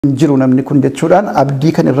jiru namni kun jechuudhaan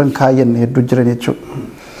abdii kan irraan kaayyanne hedduu jiran jechuudha.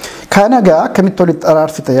 Kanagaa akkamitti walitti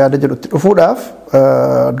araarsita yaada jedhutti dhufuudhaaf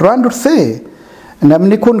duraan dursee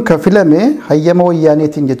namni kun ka filame hayyama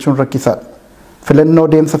wayyaaneetiin jechuun rakkisaadha. Filannoo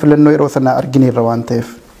deemsa filannoo yeroo sanaa argineerra waan ta'eef.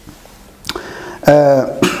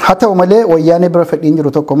 Haa ta'u malee wayyaanee bira fedhiin jiru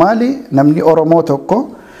tokko maali? Namni Oromoo tokko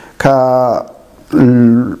ka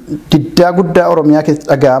diddaa guddaa Oromiyaa keessa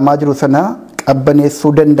dhaga'amaa jiru sanaa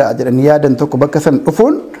qabbaneessuu danda'a jedhanii yaadan tokko bakka san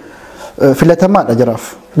dhufuun filatamaadha jiraaf.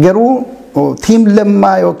 Garuu tiim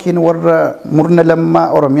lammaa yookiin warra murna lammaa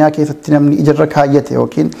Oromiyaa keessatti namni ijarra kaayyate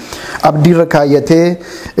yookiin abdiirra kaayyatee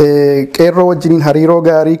qeerroo wajjiniin hariiroo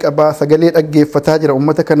gaarii qabaa sagalee dhaggeeffataa jira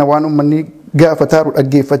uummata kana waan uummanni gaafataaru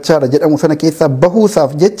dhaggeeffachaadha jedhamu sana keessaa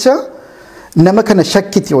bahuusaaf jecha nama kana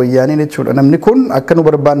shakkiti wayyaaneen jechuudha. Namni kun akka nu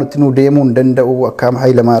barbaannutti nu deemuu hin danda'u akka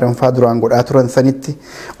Hayilamaariyaam fa'aa duraan godhaa turan sanitti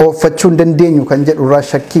ooffachuu hin dandeenyu kan jedhu irraa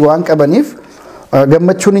shakkii waan qabaniif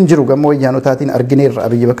gammachuun hin jiru gama wayyaanotaatiin argineerra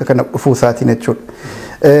abiyyi bakka kana dhufuu isaatiin jechuudha.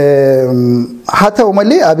 Haa ta'u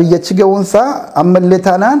malee abiyyi achi ga'uunsaa ammallee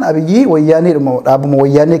taanaan abiyyi wayyaaneedhuma dhaabuma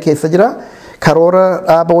wayyaanee keessa jira. Karoora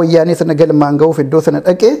dhaaba wayyaanee sana galmaan ga'uuf iddoo sana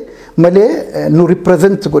dhaqee malee nu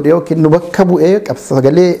ripireezent godhe yookiin nu bakka bu'ee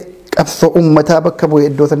sagalee qabsoo uummataa bakka bu'ee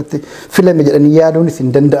iddoo sanatti filame jedhanii yaaduunis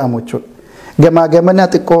hin danda'amu jechuudha. Gamaa gamanaa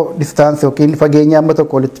xiqqoo distaansii yookiin fageenya amma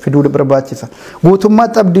tokko walitti fiduu barbaachisa.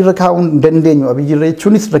 Guutummaatti abdiirra kaa'uu hin dandeenyu abiyyirra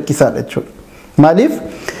jechuunis rakkisaadha jechuudha. Maaliif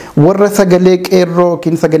warra sagalee qeerroo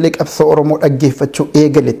yookiin sagalee qabsoo Oromoo dhaggeeffachuu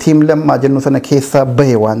eegale tiim lammaa jennu sana keessaa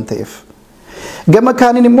bahe waan ta'eef. Gama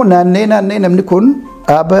kaaniin immoo naannee namni kun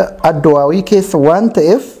dhaaba addawaawii keessa waan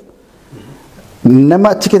ta'eef nama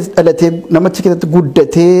achi keessatti dhalatee nama achi keessatti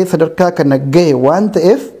guddatee sadarkaa kana gahe waan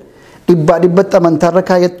ta'eef dhibbaa dhibbatti amantaarra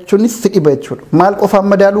kaayyachuunis si dhiba jechuudha. Maal qofaan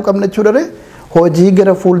madaaluu qabna jechuudha hojii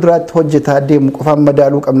gara fuulduraatti hojjetaa deemu qofaan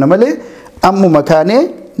madaaluu qabna malee ammuma kaanee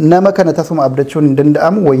nama kana tasuma abdachuun hin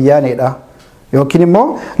danda'amu wayyaaneedha. Yookiin immoo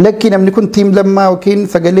lakkii namni kun tiim lammaa yookiin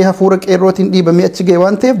sagalee hafuura qeerrootiin dhiibamee achi gahe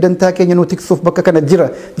waan ta'eef dantaa keenya nu tiksuuf bakka kana jira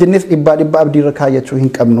jennees dhibbaa abdiirra kaayyachuu hin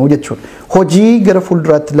qabnu jechuudha. Hojii gara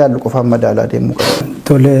fuulduraatti ilaallu qofaan madaalaa deemuu qabna.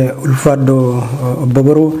 Tole ulfaadhoo obbo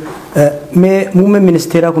Baruu mee muummeen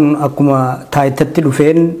ministeeraa kun akkuma taayitatti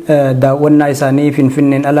dhufeen daawwannaa isaanii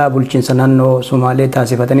Finfinneen alaa bulchiinsa naannoo Somaalee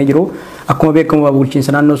taasifatanii jiru. Akkuma beekamu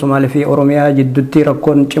bulchiinsa naannoo Somaalee fi Oromiyaa jidduutti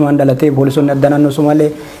rakkoon cimaan dhalatee poolisoonni adda naannoo Somaalee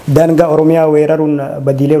daangaa Oromiyaa weeraruun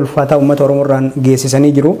badiilee ulfaataa uummata Oromoorraan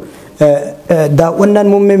geessisanii jiru. Daawwannaan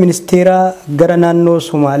muummee ministeeraa gara naannoo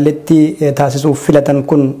Somaaleetti taasisuuf filatan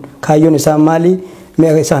kun kaayyoon isaa maali?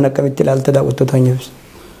 Mee isaan akkamitti ilaalta daawwattoota keenyaaf?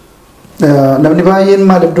 Namni baay'een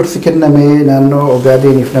maaliif dursi kenname naannoo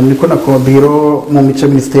Ogaadeeniif namni kun akkuma biiroo muummicha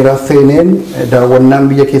ministeeraa seeneen daawwannaan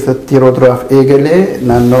biyya keessatti yeroo duraaf eegalee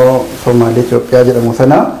naannoo Somaalee Itoophiyaa jedhamu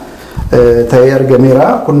sana ta'ee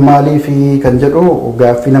argameera. Kun maaliif kan jedhu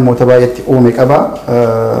gaaffii namoota baay'eetti uume qaba.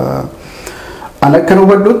 An akka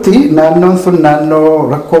hubadhutti naannoon sun naannoo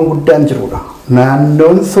rakkoon guddaan jirudha.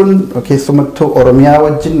 Naannoon sun keessumattuu Oromiyaa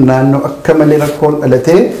wajjin naannoo akka malee rakkoon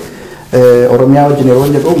dhalatee Oromiyaa wajjin yeroo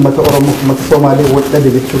jedhu uummata Oromoo uummata Somaalee wal dhabe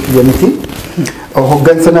jechuu kiyya miti.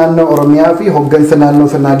 Hoggansa naannoo Oromiyaa fi hoggansa naannoo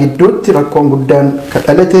sanaa gidduutti rakkoon guddaan ka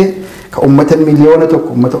dhalate ka uummata miliyoona tokko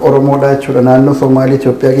uummata Oromoodha jechuudha naannoo Somaalee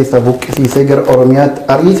Itoophiyaa keessaa buqqisiisee gara Oromiyaatti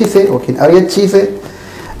ariisise yookiin ari'achiise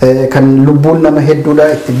kan lubbuun nama hedduudhaa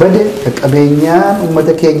itti bade ka qabeenyaan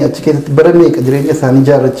uummata keenya achi keessatti bara meeqa jireenya isaanii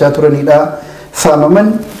ijaarrachaa turanidha saamaman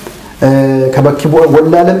ka bakki bu'an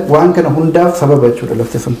wallaalan waan kana hundaaf sababa jechuudha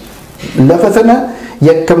lafti sun. Lafa sana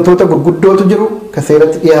yakkamtoota gurguddootu jiru ka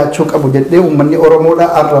seeratti dhiyaachuu qabu jedhee uummanni Oromoodhaa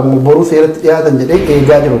arramu boruu seeratti dhiyaatan jedhee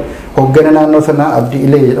eegaa jiru. Hoggana naannoo sanaa Abdii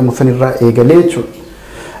Ilee jedhamu sanirraa eegalee jechuudha.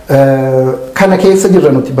 Kana keessa jirra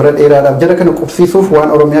nuti bara dheeraadhaaf jara kana qubsiisuuf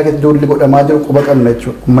waan Oromiyaa keessa duulli godhamaa jiru quba qabna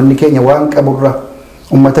jechuudha. Uummanni keenya waan qaburraa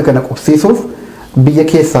uummata kana qubsiisuuf biyya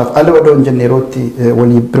keessaaf ala odoo hin jenne yerootti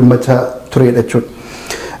walii birmachaa turedha jechuudha.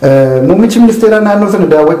 Muummichi ministeeraa naannoo sana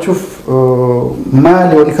daawwachuuf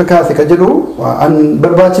maali wani kakaase ka jedhu an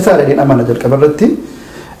barbaachisaadha jedheen amana jalqaba irratti.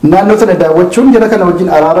 Naannoo sana daawwachuun jara kana wajjin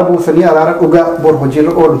araara buusanii araara dhugaa bor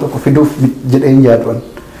hojiirra oolu tokko fiduuf jedheen yaadu'an.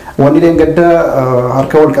 Wanni gadda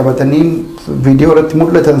harka wal qabatanii viidiyoo irratti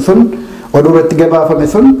mul'atan sun oduu irratti gabaafame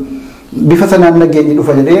sun bifa sanaan nageenyi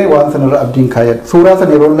dhufa jedhee waan sanarra abdiin kaayadha. Suuraa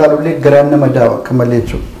sana yeroo ilaalullee garaan nama daawa akka malee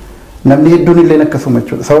jechuudha. Namni hedduun illee akkasuma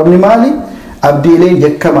jechuudha. Sababni maali? Abdiilee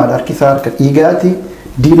yakkamaadha harkisaa harka dhiigaati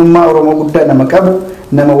diinummaa Oromoo guddaa nama qabu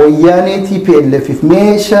nama wayyaanee TPLF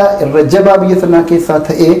meeshaa irra jabaa biyya sanaa keessaa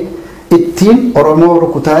ta'ee ittiin Oromoo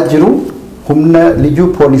rukutaa jiru humna liyyuu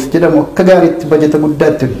poolis jedhamu akka gaariitti bajeta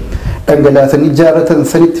guddaatti dhangalaasanii ijaarratan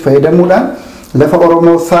sanitti fayyadamuudhaan lafa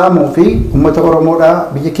Oromoo saamuu fi uummata Oromoodhaa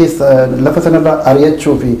biyya keessa lafa sanarraa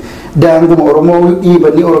ari'achuu fi daanguma Oromoo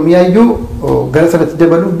dhiibanii Oromiyaa iyyuu gara sanatti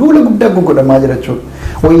dabalu duula guddaa godhamaa jira jechuudha.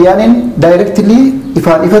 Wayyaaniin daayirektilii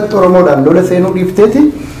ifaan ifatti Oromoodhaan lola seenuu dhiifteeti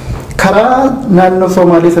karaa naannoo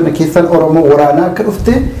Somaalee sana keessan Oromoo waraanaa akka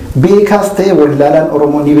dhufte beekaas ta'e wallaalaan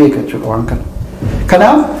Oromoo ni beeka jechuudha waan kana.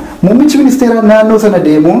 Kanaaf muummichi ministeeraa naannoo sana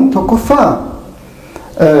deemuun tokkoffaa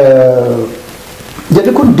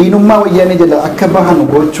jedhi kun diinummaa wayyaanee jala akka bahan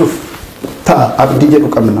gochuuf ta'a abdii jedhu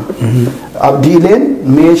qabna. Abdiileen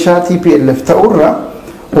meeshaa TPLF ta'urra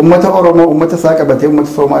uummata Oromoo uummata isaa qabatee uummata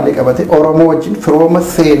Somaalee qabatee Oromoo wajjin firooma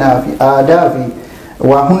seenaa fi aadaa fi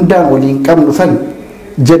waa hundaan waliin qabnu san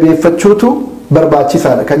jabeeffachuutu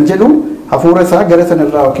barbaachisaadha kan jedhu hafuura isaa gara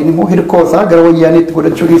sanarraa yookiin immoo hirkoo isaa gara wayyaaneetti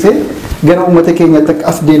godhachuu dhiisee gara uummata keenyatti akka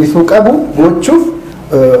as deebisuu qabu gochuuf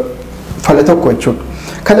fala tokko jechuudha.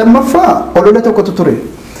 Kan lammaffaa olola tokkotu ture.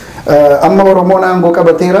 Amma Oromoon aangoo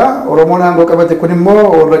qabateera. Oromoon aangoo qabate kun immoo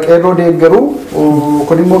warra qeerroo deeggaru.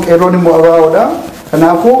 Kun immoo qeerroon immoo abaawoodha.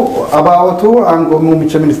 Kanaafuu abaawootu aangoo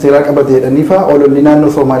muummicha ministeeraa qabate jedhaniifa ololli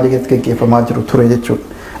naannoo Somaalee keessatti gaggeeffamaa jiru ture jechuudha.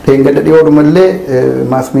 Dheengadda dhiyoodumallee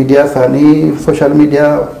maas miidiyaa isaanii sooshaal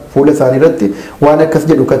miidiyaa fuula isaanii irratti waan akkas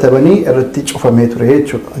jedhu katabanii irratti cufamee ture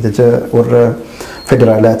jechuudha ajaja warra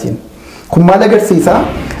federaalaatiin. Kun maal agarsiisa?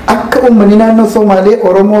 Akka uummanni naannoo Somaalee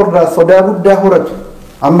Oromoo irraa sodaa guddaa horatu.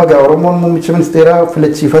 Amma gaa Oromoon muummicha ministeeraa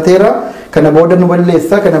filachiifateera. Kana booda nu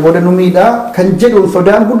balleessa, kana booda nu miidhaa kan jedhuun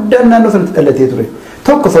sodaan guddaan naannoo sanatti dhalatee ture.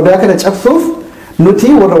 Tokko sodaa kana cabsuuf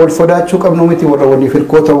nuti warra wal sodaachuu qabnu miti warra waliif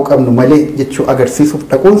hirkoo ta'uu qabnu malee jechuu agarsiisuuf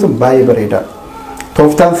dhaquun sun baay'ee bareedaadha.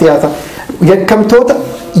 Tooftaan siyaasaa yakkamtoota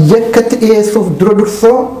yakkatti dhiyeessuuf dura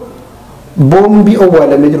dursoo boombii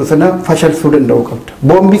owwaalamee jiru sana fashalsuu danda'u qabda.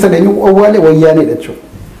 Boombii sana eenyu owwaale wayyaaneedha jechuudha.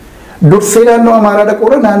 Dursee naannoo Amaaraa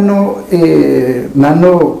dhaquura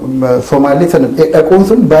naannoo Somaalee sana dhaquun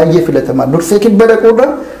sun baay'ee filatamaa. Dursee kibba dhaquura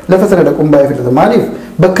lafa sana dhaquun baay'ee filatamaa. Maaliif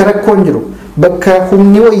bakka rakkoon jiru bakka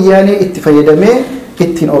humni wayyaanee itti fayyadamee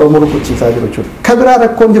ittiin Oromoo rukuchiisaa jiru jechuudha. Kan biraa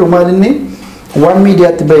rakkoon jiru maalinni waan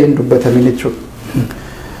miidiyaatti bahee hin dubbatamin jechuudha.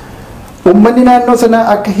 Uummanni naannoo sanaa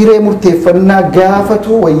akka hiree murteeffannaa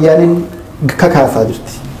gaafatu wayyaaniin kakaasaa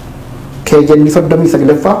jirti. Keejanni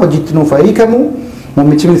 39ffaa hojiitti nuuf hiikamu.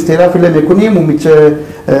 Muummichi ministeeraa filame kuni muummicha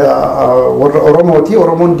warra Oromooti.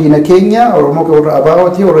 Oromoon diina keenya. Oromoo warra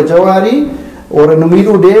Abaawooti. Warra Jawaarii. Warra nu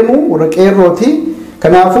miidhuu deemu. Warra qeerrooti.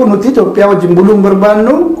 Kanaafuu nuti Itoophiyaa wajjin buluu hin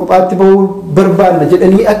barbaannu kophaatti bahuu barbaanna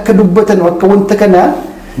jedhanii akka dubbatan akka wanta kanaa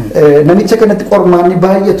namicha kanatti qormaanni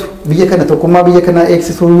baay'atu biyya kana tokkummaa biyya kanaa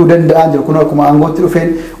eegsisuu danda'an jiru kun akkuma aangootti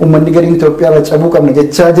dhufeen uummanni gariin Itoophiyaa irra cabuu qabna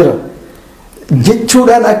jechaa jira.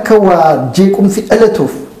 Jechuudhaan akka waa jeequmsi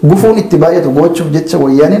dhalatuuf gufuun itti baay'atu gochuuf jecha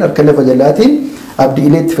wayyaaniin harka lafa jalaatiin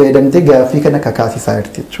abdiilee itti fayyadamtee gaaffii kana kakaasisaa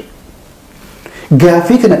jirti jechuudha.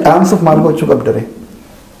 Gaaffii kana dhaamsuuf maal gochuu qabdare?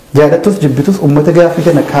 Jaalattus jibbitus uummata gaaffii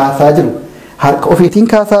kana kaasaa jiru. Harka ofiitiin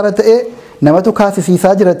kaasaara ta'ee namatu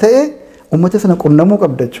kaasisiisaa jira ta'ee ummata sana qunnamuu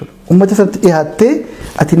qabda jechuudha. Ummata sanatti dhiyaattee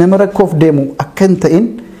ati nama rakkoof deemu akka hin ta'in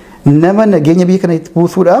nama nageenya biyya kana itti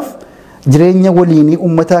buusuudhaaf jireenya waliinii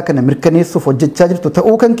ummataa kana mirkaneessuuf hojjechaa jirtu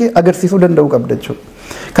ta'uu kan kee agarsiisuu danda'uu qabda jechuudha.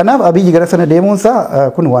 Kanaaf abiyyi gara sana deemuunsaa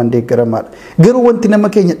kun waan deeggaramaadha. Garuu wanti nama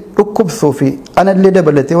keenya dhukkubsuu fi anallee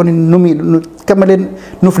dabalatee wanti akka malee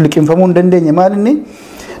nuuf liqinfamuu hin dandeenye maalinni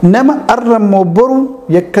nama arrammoo boru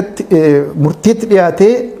yakkatti murtiitti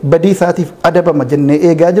dhiyaatee badii isaatiif adabama jennee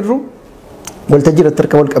eegaa jirru waltajjii irratti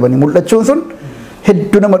harka wal qabanii mul'achuun sun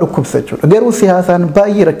hedduu nama dhukkubsa jechuudha. Garuu siyaasaan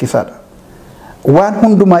baay'ee rakkisaadha. Waan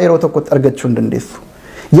hundumaa yeroo tokkotti argachuu hin dandeessu.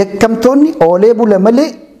 Yakkamtoonni oolee bula malee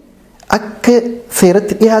akka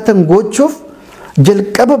seeratti dhiyaatan gochuuf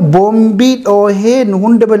jalqaba boombii dhoohee nu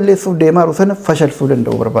hunda balleessuuf deemaaru sana fashalsuu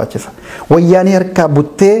danda'u barbaachisa. Wayyaanee harkaa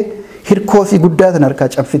buttee hirkoosii guddaa sana harkaa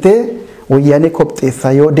cabsitee wayyaanee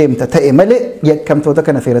kopheessaa yoo deemta ta'e malee yakkamtoota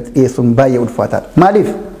kana seeratti dhiyeessuun baay'ee ulfaataadha. Maaliif?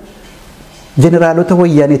 Jeneraalota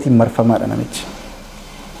wayyaaneetiin marfamaadha namichi.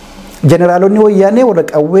 Jeneraalonni wayyaanee warra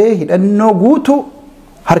qawwee hidhannoo guutuu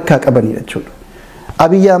harkaa qabanidha jechuudha.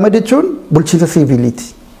 Abiyyi Ahmed jechuun bulchiinsa siviiliiti.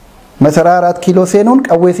 Masaraa 4 kiiloo seenuun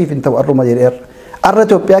qawwee siif hin ta'u arruma jedheera. Arra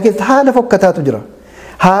Itoophiyaa keessa haala fokkataatu jira.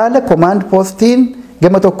 Haala komaand poostiin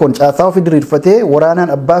gama tokkoon caasaa ofii diriirfatee waraanaan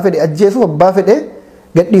abbaa fedhe ajjeesuuf abbaa fedhe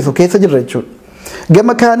gadhiisu keessa jirra jechuudha.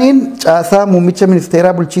 Gama kaaniin caasaa muummicha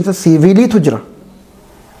ministeeraa bulchiinsa siviiliitu jira.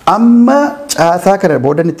 Amma caasaa kana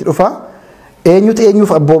boodan itti dhufa eenyutu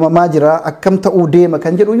eenyuuf abboomamaa jira akkam ta'uu deema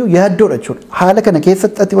kan jedhu yaaddoodha jechuudha. Haala kana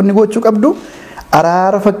keessatti ati wanni gochuu qabdu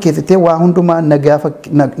araara fakkeessitee waa hundumaa nagaa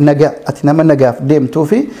ati nama nagaaf deemtuu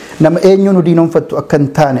fi nama eenyu nu diinoonfattu akka hin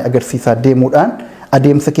taane agarsiisaa deemuudhaan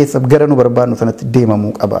adeemsa keessa gara nu barbaannu sanatti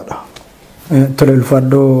deemamuu qabaadha. Tole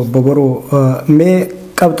ulfaadhoo boboruu mee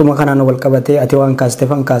qabxuma kanaan wal qabatee ati waan kaastee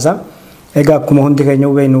fankaasaa. Egaa akkuma hundi keenya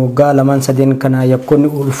hubannu waggaa lamaan sadeen kana yakkoonni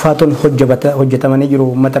ulfaatoon hojjetamanii jiru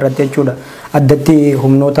uummata irratti jechuudha. Addatti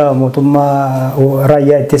humnoota mootummaa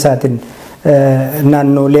raayyaa ittisaatiin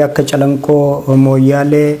naannolee akka Calanqoo,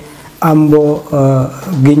 Mooyyaalee, Amboo,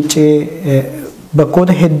 Gincee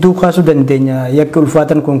bakkoota hedduu kaasuu dandeenya. Yakki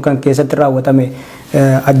ulfaatan kun kan keessatti raawwatame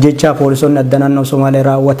ajjechaa poolisoonni adda naannoo Somaalee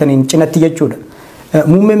raawwataniin cinatti jechuudha.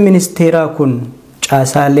 Muummeen ministeeraa kun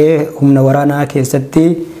caasaalee humna waraanaa keessatti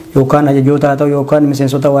yookaan ajajoota haa ta'u yookaan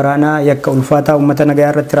miseensota waraanaa yakka ulfaataa uummata nagaa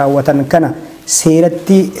irratti raawwatan kana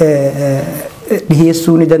seeratti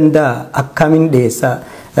dhiyeessuu ni danda'a. Akkamiin dhiyeessa?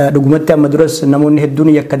 Dhugumatti amma duras namoonni hedduun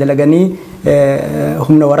yakka dalaganii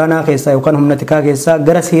humna waraanaa keessaa yookaan humna tikaa keessaa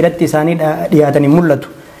gara seeratti isaanii dhiyaatanii mul'atu.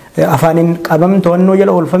 Afaaniin qabam to'annoo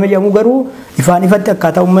jala oolfame jedhamu garuu ifaan ifatti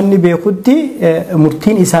akkaataa uummanni beekutti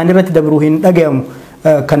murtiin isaanii irratti dabruu hin dhagayamu.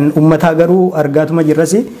 Kan uummataa garuu argaatuma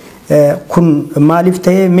jirrasi. Kun maaliif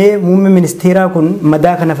ta'ee mee muummee ministeeraa kun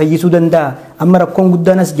madaa kana fayyisuu danda'a? Amma rakkoon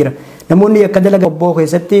guddaan as jira. Namoonni yakka dalaga qobboo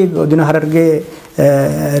keessatti godina Harargee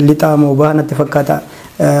lixaa moobaa natti fakkaata.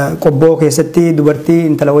 Qobboo keessatti dubartii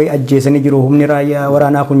intala wayii ajjeesanii jiru humni raayyaa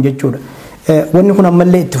waraanaa kun jechuudha. Wanni kun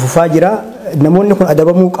ammallee itti fufaa jira. Namoonni kun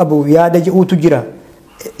adabamuu qabu yaada jedhuutu jira.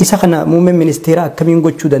 Isa kana muummeen ministeeraa akkamiin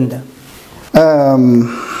gochuu danda'a?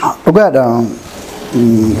 Dhugaadha.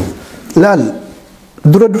 Laal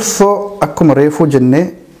dura dursoo akkuma reefuu jennee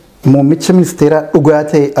muummicha ministeeraa dhugaa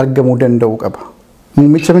ta'e argamuu danda'u qaba.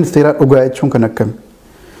 Muummicha ministeeraa dhugaa jechuun kan akkami?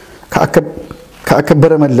 Ka akka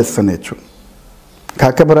bara mallassan jechuudha. Ka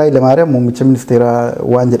akka bara Hayilamaariyaam muummicha ministeeraa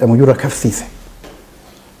waan jedhamu iyyuu rakabsiise.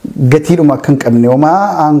 Gatiidhuma akka hin qabne homaa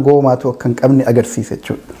aangoo homaatu akka hin qabne agarsiise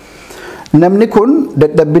jechuudha. Namni kun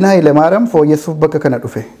dadhabbina Hayilamaariyaam fooyyessuuf bakka kana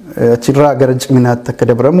dhufe. Achirraa gara ciminaatti akka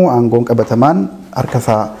dabramu aangoon qabatamaan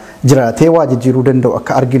harkasaa jiraatee waa jijjiiruu danda'u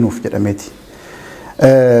akka arginuuf jedhameeti.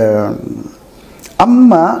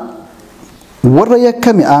 Amma warra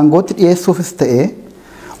yakkame aangootti dhiyeessuufis ta'ee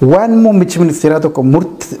waan muummichi ministeeraa tokko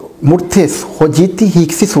murteessu hojiitti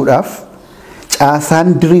hiiksisuudhaaf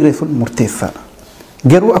caasaan diriire sun murteessaadha.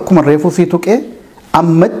 Garuu akkuma reefuu sii tuqee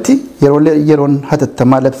ammatti yeroon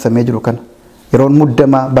hatattamaa labsamee jiru kana yeroon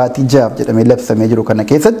muddamaa baatii jaaf jedhamee labsamee jiru kana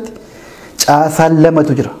keessatti caasaan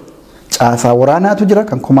lamatu jira. Caasaa waraanaatu jira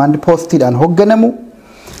kan komaandi poostiidhaan hoogganamu.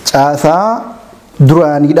 Caasaa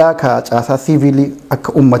duraaniidhaa ka caasaa siiviilii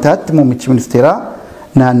akka uummataatti muummichi ministeeraa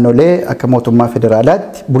naannolee akka mootummaa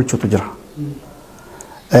federaalaatti bulchutu jira.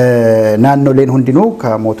 Naannoleen hundinuu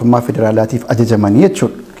ka mootummaa federaalaatiif ajajamanii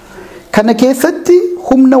jechuudha. Kana keessatti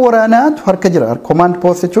humna waraanaatu harka jira. Komaandi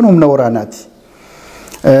poost jechuun humna waraanaati.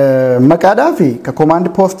 Maqaadhaa fi ka komaandi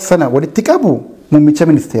poost sana walitti qabu muummicha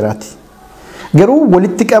ministeeraati. Garuu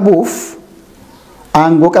walitti qabuuf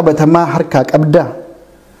aangoo qabatamaa harkaa qabda.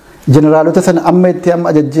 Jeneraalota sana amma itti amma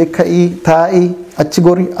ajajjee ka'ii taa'ii achi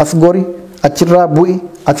gori as gori achirraa bu'i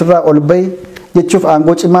achirraa ol ba'i jechuuf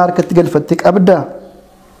aangoo cimaa harkatti galfattee qabda.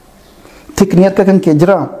 Tikni harka kan kee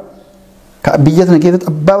jira. Ka biyya sana keessatti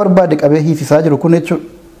abbaa barbaade qabee hiisisaa jiru kun jechuudha.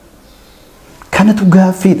 Kanatu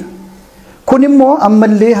gaaffiidha. Kun immoo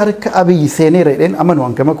ammallee harka abiyyi seeneera jedheen amanu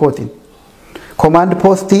hangama kootiin. Komaandi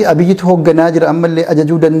poostii abiyyitu hoogganaa jira ammallee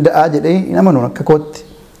ajajuu danda'aa jedhee hin amanu akka kootti.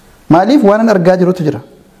 Maaliif waan argaa jirutu jira.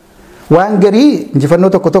 Waan garii injifannoo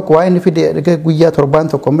tokko waan inni fide guyyaa torbaan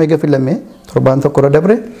tokko amma eega filame torbaan tokko irra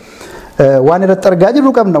dabre waan irratti argaa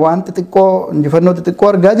jirru qabna waan xixiqqoo injifannoo xixiqqoo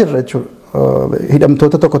argaa jirra jechuudha.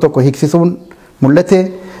 Hidhamtoota tokko hiiksisuun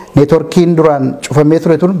mul'ate. Neetworkiin duraan cufamee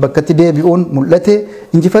ture tun bakkatti deebi'uun mul'ate.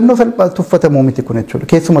 Injifannoo salphaatti uffatamuu miti kun jechuudha.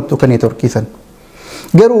 Keessumattuu kan neetworkii san.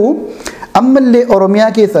 Garuu ammallee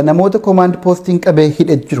Oromiyaa keessa namoota komaandi poostiin qabee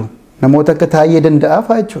hidhe jiru. Namoota akka Taayyee Danda'aa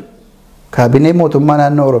fa'aa jechuudha. Kaabinee mootummaa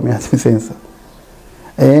naannoo Oromiyaati miseensa.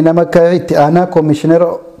 Nama akka itti aanaa koomishinara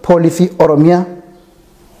poolisii Oromiyaa.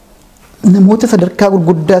 Namoota sadarkaa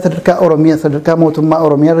gurguddaa sadarkaa Oromiyaa sadarkaa mootummaa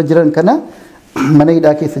Oromiyaa irra jiran kana mana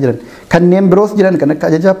hidhaa keessa jiran. Kanneen biroos jiran kan akka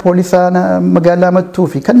ajajaa poolisaa magaalaa Mattuu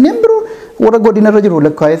fi kanneen biroo warra godina irra jiru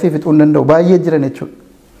lakkaa'ee fixuu hin danda'u baay'ee jiran jechuudha.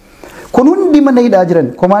 Kun hundi mana hidhaa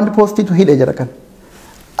jiran komaandi poostiitu hidhe jara kana.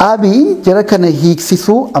 Abiy jara kana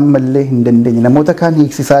hiiksisuu ammallee hin dandeenye namoota kaan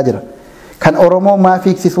hiiksisaa jira. Kan Oromoo maaf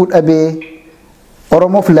hiiksisuu dhabee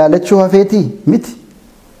Oromoof laalachuu hafeetii miti.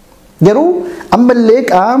 Garuu ammallee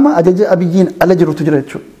qaama ajaja abiyyiin ala jirutu jira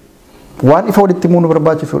jechuudha. Waan ifa walitti himuu nu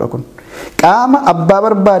barbaachisuudha kun. Qaama abbaa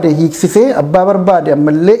barbaade hiiksisee abbaa barbaade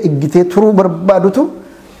ammallee iggitee turuu barbaadutu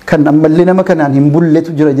kan ammallee nama kanaan hin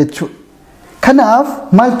bulletu jira jechuudha. Kanaaf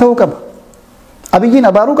maal ta'uu qaba? Abiyyiin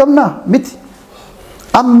abaaruu qabnaa miti.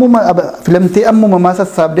 ammuma filamtee ammuma maasa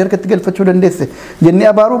saabdee harkatti galfachuu dandeesse jennee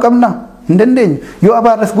abaaruu qabna hin dandeenyu yoo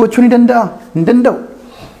abaarras gochuu ni danda'a hin danda'u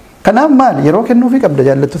kanaaf maal yeroo kennuufii qabda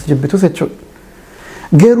jaallattus jibbitus jechuudha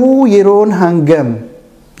garuu yeroon hangam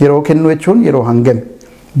yeroo kennu jechuun yeroo hangam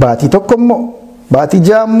baatii tokko immoo baatii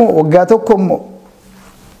ja'a immoo waggaa tokko immoo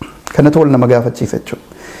kanatu wal nama gaafachiisa jechuudha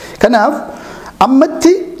kanaaf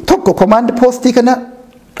ammatti tokko komaandi poostii kana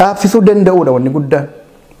dhaabsisuu danda'uudha wanni guddaan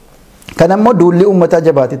kan ammoo duulli uummataa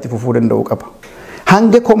jabaatitti fufuu danda'u qaba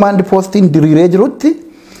hanga komaandi poostiin diriiree jirutti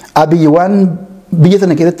abiyyi waan biyya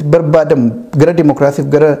sana keessatti barbaadamu gara dimokiraasiif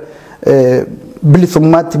gara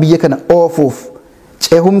bilisummaatti biyya kana oofuuf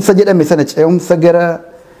ceehumsa jedhame sana ceehumsa gara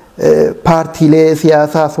paartiilee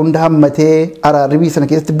siyaasaa hunda hammatee araarri biyya sana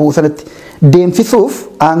keessatti bu'u sanatti deemsisuuf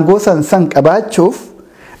aangoo san qabaachuuf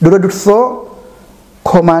dura dursoo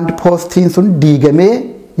komaandi poostiin sun diigamee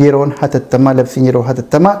yeroon hatattamaa labsiin yeroo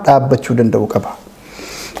hatattamaa dhaabbachuu danda'u qaba.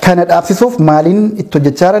 Kana dhaabsisuuf maaliin itti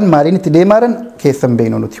hojjechaaran maaliin itti deemaaran keessan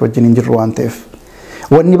beeknu nuti wajjin hin jirru waan ta'eef.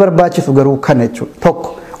 Wanni barbaachisu garuu kana jechuudha.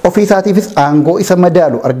 Tokko ofii isaatiifis aangoo isa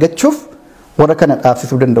madaalu argachuuf warra kana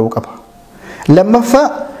dhaabsisuu danda'u qaba. Lammaffaa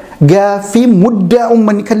gaaffii muddaa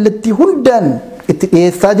uummanni kallattii hundaan itti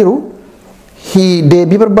dhiyeessaa jiru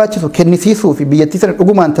deebii barbaachisu kennisiisuu fi biyyattii sana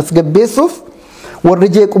dhugumaan tasgabbeessuuf warri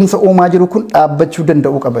jeequmsa uumaa jiru kun dhaabbachuu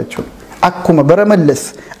danda'u qaba jechuudha. Akkuma bara mallas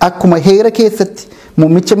akkuma heera keessatti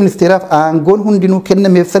muummicha ministeeraaf aangoon hundinuu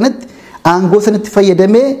kennameef sanatti aangoo sanatti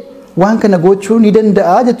fayyadamee waan kana gochuu ni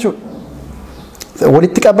danda'a jechuudha.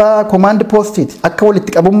 Walitti qabaa komaandi poostiiti akka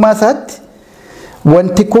walitti qabummaa isaatti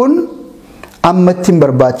wanti kun ammatti hin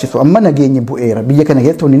barbaachisu amma nageenyi bu'eera biyya kana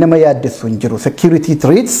keessatti wanni nama yaaddessu hin jiru security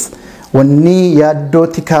threats wanni yaaddoo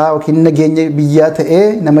tikaa yookiin nageenya biyyaa ta'ee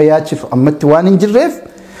nama yaachisu ammatti waan hin jirreef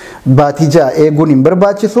baatii ja'a eeguun hin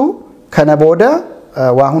barbaachisu kana booda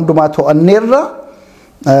waa hundumaa to'anneerra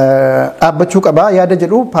dhaabbachuu qabaa yaada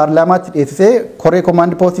jedhu paarlaamaatti dhiyeessisee koree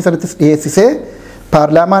komaandi poostii sanattis dhiyeessisee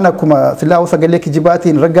paarlaamaan akkuma silaa'uu sagalee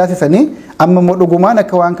kijibaatiin raggaasisanii amma immoo dhugumaan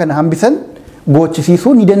akka waan kana hambisan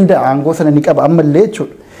gochisiisuu ni danda'a aangoo sana ni qaba ammallee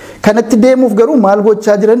jechuudha. Kanatti deemuuf garuu maal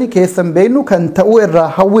gochaa jiranii keessan beeknu kan ta'uu irraa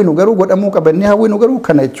hawwinu garuu godhamuu qabannee hawwinu garuu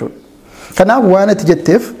kana jechuudha. Kanaaf waan ati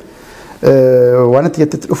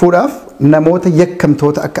jettetti dhufuudhaaf namoota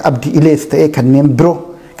yakkamtoota akka abdii ilees ta'ee kanneen biroo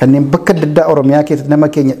kanneen bakka adda addaa Oromiyaa keessatti nama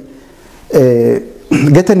keenya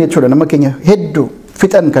gatan jechuudha nama keenya hedduu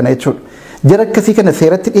fixan kana jechuudha. Jara akkasii kana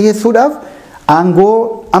seeratti dhiyeessuudhaaf aangoo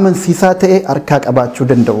amansiisaa ta'e harkaa qabaachuu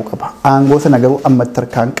danda'u qaba. Aangoo sana garuu ammatti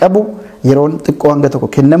harkaan qabu yeroon xiqqoo hanga tokko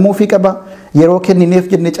kennamuufii qaba. Yeroo kennineef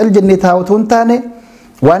jennee cal jennee taa'utu hin taane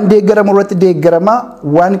waan deeggaramu irratti deeggaramaa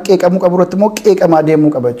waan qeeqamuu qabu irratti immoo qeeqamaa deemuu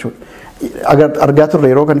qaba jechuudha. Argaa turre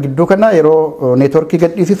yeroo kan gidduu kana yeroo neetworkii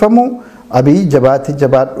gadhiisifamu abiyi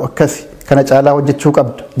jabaadhu akkasi kana caalaa hojjechuu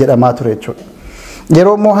qabda jedhamaa ture jechuudha.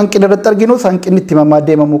 Yeroo immoo hanqina irratti arginus hanqinni itti himamaa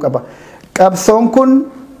deemamuu qaba. Qabsoon kun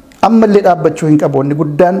ammallee dhaabbachuu hin qabu wanni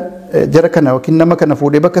guddaan jara kana yookiin nama kana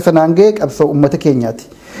fuudhee bakka sanaan ga'e qabsoo uummata keenyaati.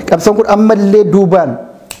 Qabsoon kun ammallee duubaan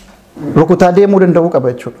rukutaa deemuu danda'uu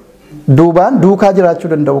qaba jechuudha. Duubaan duukaa jiraachuu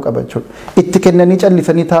danda'uu qaba jechuudha. Itti kennanii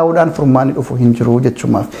callisanii taa'uudhaan furmaanni dhufu hin jiru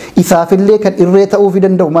jechuumaaf. Isaafillee kan irree ta'uufi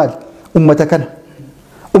danda'u maali? Uummata kana.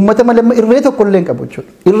 Uummata malee irree tokkollee hin qabu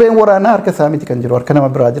jechuudha. Irreen waraanaa harka isaa miti kan jiru harka nama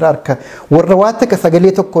biraa jira harka warra waan takka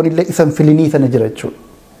sagalee tokkoon illee isan filinii sana jira jechuudha.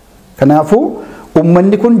 Kanaafuu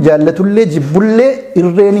ummanni kun jaallatullee jibbullee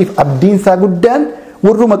irreeniif abdiinsaa guddaan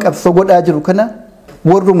warruma qabsoo godhaa jiru kana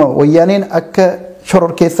warruma wayyaaneen akka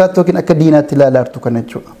shororkeessaatti yookiin akka diinaatti ilaalaartu kana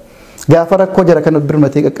jechuudha. Gaafa rakkoo jara kana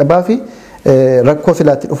birmatee qaqqabaa fi rakkoo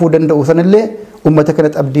silaatti dhufuu danda'u sanillee uummata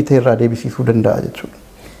kanatti abdii ta'e irraa deebisiisuu danda'a jechuudha.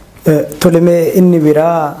 Tolemee inni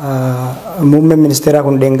biraa muummeen ministeeraa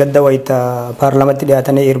kun dheengadda wayita paarlaamatti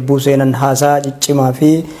dhiyaatanii irbuu seenan haasaa ciccimaa fi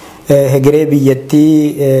hegeree biyyattii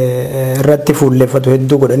irratti fuulleffatu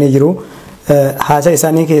hedduu godhanii jiru. Haasaa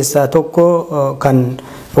isaanii keessaa tokko kan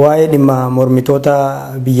waa'ee dhimma mormitoota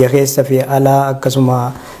biyya keessa fi alaa akkasuma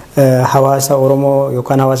hawaasa Oromoo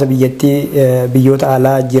yookaan hawaasa biyyattii biyyoota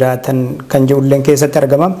alaa jiraatan kan jedhulleen keessatti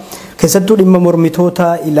argama. Keessattuu dhimma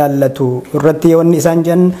mormitoota ilaallatu irratti wanni isaan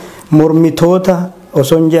jedhan mormitoota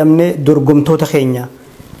osoo hin jedhamne dorgomtoota keenya.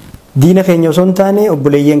 Diina keenya osoo hin taane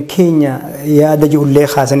obboleeyyan keenya yaada jedhullee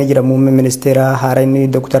kaasanii jira muummeen ministeeraa haaraan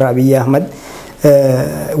Dr. Abiyi Ahmad.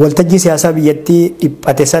 Waltajjii siyaasaa biyyattii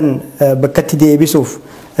dhiphate san bakkatti deebisuuf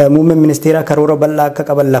muummeen ministeeraa karoora bal'aa akka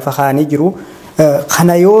qaban lafa kaa'anii jiru.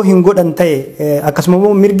 Kana yoo hin godhan ta'e akkasuma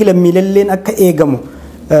immoo mirgi lammiileen akka eegamu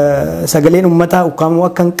sagaleen uummataa ukkaamuu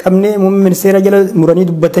akka hin qabne muummeen ministeera jala muranii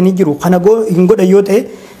dubbatanii jiru. Kana hin godhan yoo ta'e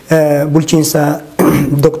bulchiinsa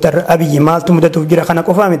Dr. Abiyi maaltu mudatuuf jira kana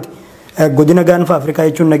qofaa miti. godina gaanfa Afrikaa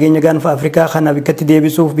jechuun nageenya gaanfa Afrikaa kana bikkatti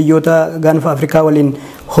deebisuuf biyyoota gaanfa Afrikaa waliin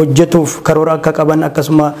hojjetuuf karoora akka qaban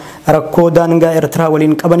akkasuma rakkoo daangaa Eertiraa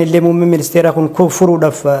waliin qaban illee muummee ministeeraa kun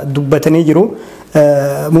furuudhaaf dubbatanii jiru.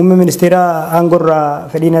 Muummee ministeeraa aangorraa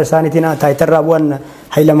fedhiina isaaniitiin taayitarraa bu'an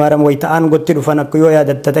Hayilamaariyaam wayita aangootti dhufan akka yoo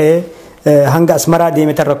yaadatta ta'e hanga asmaraa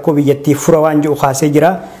deemeta rakkoo biyyattii fura waan jiru kaasee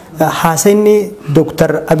jira. Haasayni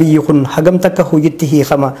Dr. Abiyi kun hagam takka hojiitti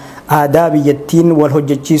hiikama aadaa biyyattiin wal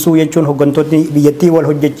hojjechiisuu jechuun hooggantoonni biyyattii wal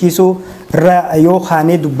hojjechiisuu irra yoo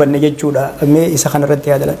kaanee dubbanne jechuudha. Mee isa kanarratti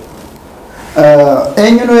yaadalan.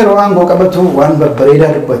 Eenyuun yeroo aangoo qabatu waan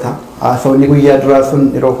babbareedaa dubbata. Haasawni guyyaa duraa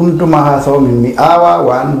sun yeroo hundumaa haasawa mi'aawaa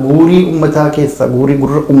waan guurii uummataa keessa guurii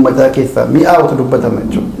gurra uummataa keessa mi'aawatu dubbatama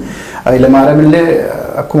jechuudha. Hayilamaariyaam illee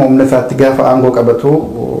akkuma humna isaatti gaafa aangoo qabatu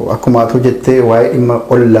akkuma atu jettee waa'ee dhimma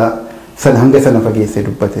ollaa sana hanga sana fageessee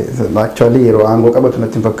dubbate. Actually yeroo aangoo qabatu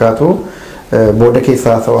natti hin fakkaatu booda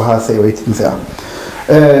keessaa haasawaa haasa'e wayitiin se'a.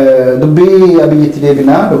 Dubbii Abiyyitti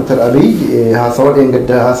deebinaa Dr. Abiy haasawa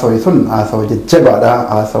dheengaddaa haasawee sun haasawa jajjabaadha.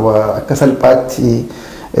 Haasawa akka salphaatti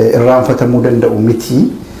irraanfatamuu danda'u miti.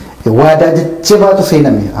 Waadaa jajjabaatu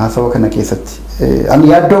seename haasawa kana keessatti. Ani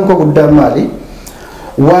yaaddoon koo guddaan maali?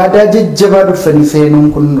 Waadaa jajjabaa dursanii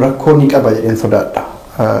seenuun kun rakkoo ni qaba jedheen sodaadha.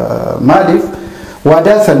 Maaliif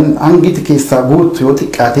waadaa san hangiti keessaa guutu yoo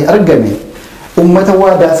xiqqaatee argame ummata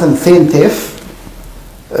waadaa san seenteef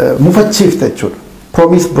mufachiifta jechuudha.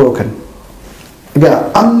 Promise broken. Egaa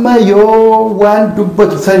amma yoo waan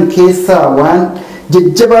dubbatu san keessaa waan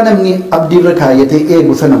jajjabaa namni abdiirra kaayyatee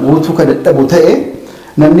eegu sana guutuu ka dadhabu ta'e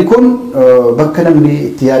namni kun bakka namni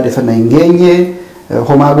itti yaade sana hin geenye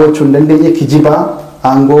homaa gochuu hin dandeenye kijibaa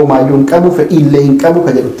aangoo maayyuu hin qabu fedhiillee hin qabu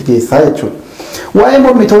ka jedhutti geessaa jechuudha. Waa'ee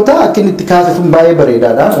mormitoota akka inni itti kaase sun baay'ee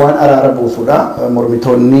bareedaadha. Waan araara buusuudha.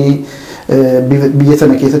 Mormitoonni biyya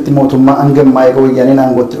sana keessatti mootummaa hangammaa eega wayyaaneen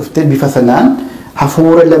aangootti dhufte bifa sanaan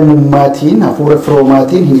hafuura lammummaatiin hafuura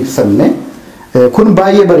firoomaatiin hin ibsamne. Kun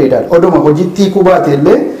baay'ee bareedaadha. Oduma hojiitti hiikuu baate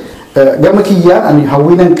illee gama kiyyaan ani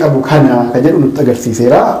hawwinan qabu kana ka jedhu nutti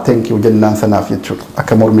agarsiiseera. Thank you jennaan sanaaf jechuudha.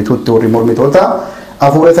 Akka mormituutti warri mormitoota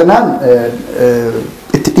hafuura sanaan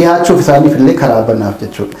itti dhiyaachuuf isaaniif illee karaa banaaf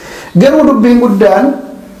jechuudha. Garuu dubbiin guddaan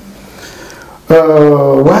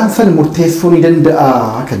waan san murteessuu ni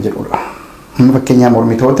danda'a kan jedhudha. Fakkeenyaaf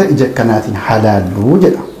mormitoota ija kanaatiin halaalluu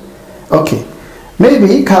jedha. Okay.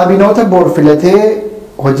 Maybe kaabinoota boor filatee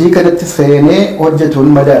hojii kanatti seenee hojjetuun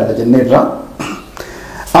madaala jenneerra.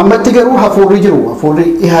 Ammatti garuu hafuurri jiru hafuurri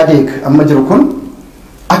ihaadeeg amma jiru kun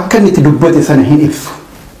akka inni itti dubbate sana hin ibsu.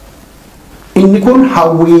 Inni kun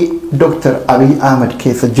hawwii Dr. Abiy Ahmed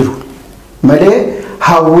keessa jiru malee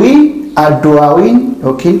hawwii adduwaawiin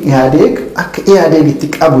yookiin ihaadeeg akka ihaadeegitti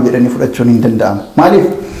qabu jedhanii fudhachuun hin danda'amu. Maaliif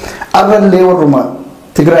arrallee warruma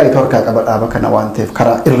Tigraay harkaa qaba dhaaba kana waan ta'eef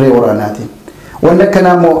karaa irree waraanaatiin. Wanni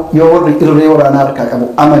akkanaa immoo yoo warri irree waraanaa harkaa qabu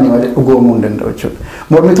amani malee dhugoomuu hin danda'u jechuudha.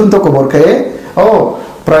 Mormituun tokko borka'ee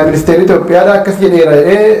Prime Minister Itoophiyaadha akkas jedheera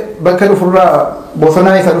jedhee bakka dhufurraa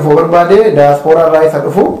bosonaa isa dhufuu barbaade daaspooraarraa isa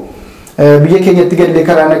dhufu biyya keenyatti gallee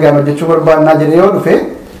karaa nagaa hojjechuu barbaannaa jedhee yoo dhufe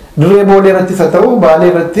dirree boolee irratti isa ta'u baalee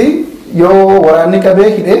irratti yoo waraanni qabee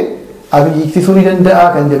hidhee abiyyiiksisuu ni danda'a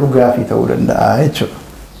kan jedhu gaafii ta'uu danda'a jechuudha.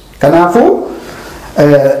 Kanaafuu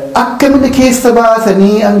akkamitti keessa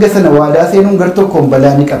baasanii hanga sana waadaa seenuun gar tokkoon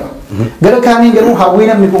balaa ni qaba. Gara kaaniin garuu hawwii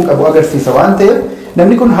namni kun qabu agarsiisa waan ta'eef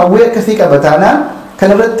namni kun hawwii akkasii qaba taanaan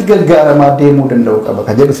kanarratti gargaaramaa deemuu danda'u qaba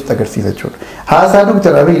kan jedhu sitti agarsiisa jechuudha. Haasaa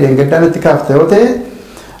Dr. Abiy dheengaddaa itti kaafte yoo ta'e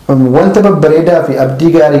wanta babbareedaa fi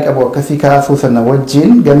abdii gaarii qabu akkasii kaasuu sana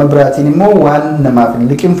wajjin gama biraatiin immoo waan namaaf hin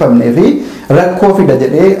liqinfamnee fi rakkoo fida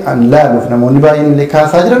jedhee an laaluuf namoonni baay'een illee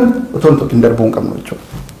kaasaa jiran utuu hin darbuu hin qabnu jechuudha.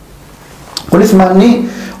 Kunis maanni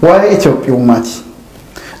waa'ee Itoophiyummaati.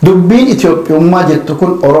 Dubbiin Itoophiyummaa jettu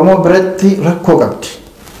kun Oromoo biratti rakkoo qabdi.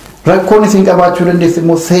 Rakkoon isin qabaachuu dandeessu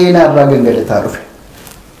immoo seenaa irraa gangalataa dhufe.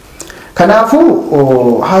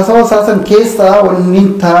 Kanaafuu haasawa isaasan keessaa wanni hin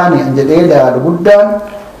taane jedhee ilaalu guddaan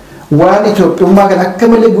waan Itoophiyummaa kan akka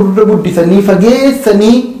malee gurra guddisanii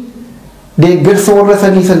fageessanii deeggarsa warra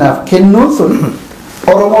sanii sanaaf kennuun sun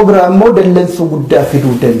Oromoo biraa immoo dallansuu guddaa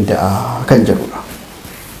fiduu danda'a kan jedhudha.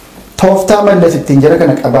 Tooftaa mallas ittiin jara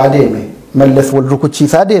kana qabaa deeme mallas wal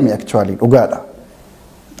rukuchiisaa deeme actually dhugaadha.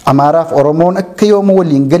 Amaaraaf Oromoon akka yooma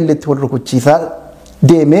waliin galletti wal rukuchiisaa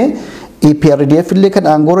deeme EPRDF illee kan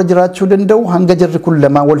aangoora jiraachuu danda'u hanga jarri kun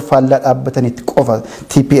lamaan wal faallaa dhaabbatanitti qofa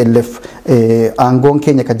TPLF aangoon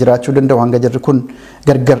keenya kan jiraachuu danda'u hanga jarri kun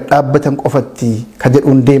gargar dhaabbatan qofatti kan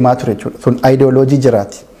jedhuun deemaa ture jechuudha. Sun ideoloojii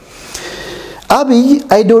jiraati. Abiy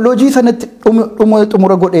ideoloojii sanatti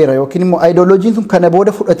xumura godheera yookiin immoo ideoloojiin sun kana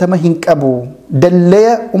booda fudhatama hin qabu.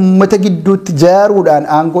 Dallee uummata gidduutti jaaruudhaan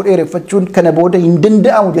aangoo dheereffachuun kana booda hin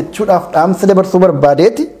danda'amu jechuudhaaf dhaamsa dabarsuu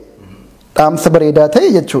barbaadeeti. Dhaamsa bareedaa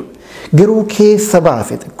ta'e jechuudha. Garuu keessa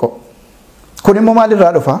baase xiqqoo. Kun immoo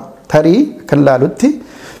maalirraa dhufa? Tarii kan laalutti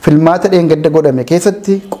filmaata dheengadda godhame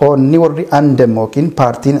keessatti qoonni warri andam yookiin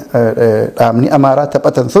paartiin dhaabni amaaraa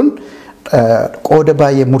taphatan sun qooda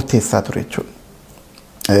baay'ee murteessaa ture jechuudha.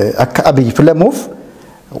 Akka Abiy filamuuf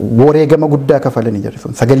wareegama guddaa kafalanii jiru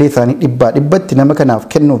sun sagalee isaanii dhibbatti nama kanaaf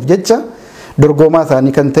kennuuf jecha dorgomaa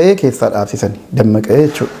isaanii kan ta'e keessaa dhaabsisanii dammaqee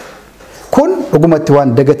jechuudha. Kun dhugumatti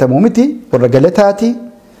waan dagatamu miti warra galataati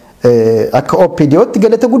akka OPDOtti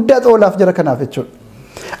galata guddaa xoolaaf jira kanaaf jechuudha.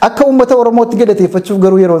 Akka uummata Oromootti galateeffachuuf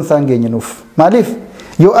garuu yeroon isaan geenyinuuf. Maaliif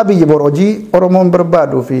yoo Abiy bor hojii Oromoon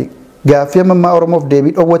barbaaduu fi gaaffii ammaa Oromoof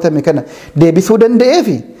deebii dhoowwatame kana deebisuu danda'ee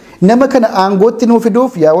fi nama kana aangootti nuu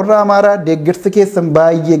fiduuf yaa warra Amaaraa deeggarsa keessan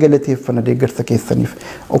baay'ee galateeffanna deeggarsa keessaniif.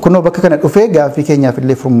 Kunoo bakka kana dhufee gaaffii keenyaaf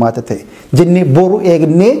illee furmaata ta'e. Jennee boru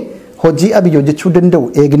eegnee hojii Abiy hojjechuu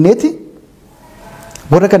danda'u eegneeti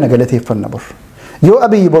warra kana galateeffanna bor. Yoo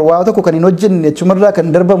Abiy bor waa tokko kan hin hojjenne jechuumarraa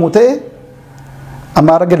kan darbamu ta'e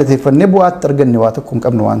Amaara galateeffannee bu'aatti arganne waa tokko hin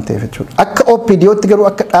qabnu waan ta'eef jechuudha. Akka OPDOtti garuu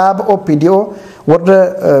akka dhaaba OPDO warra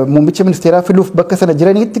muummicha ministeeraa filuuf bakka sana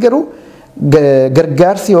jiraniitti garuu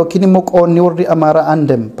gargaarsi yookiin immoo qoonni warri Amaaraa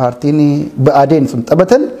andam paartiin ba'aadeen sun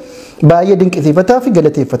taphatan baay'ee dinqisiifataa fi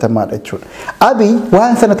galateeffatamadha jechuudha. Abiy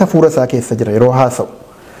waan sana hafuura isaa keessa jira yeroo haasa'u.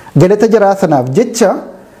 Galata jaraa sanaaf jecha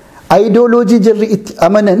ideoloojii jarri itti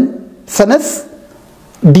amanan sanas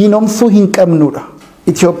diinomsuu hin qabnudha.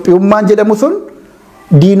 Itoophiyummaan jedhamu sun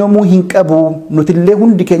diinomuu hin qabu. Nutillee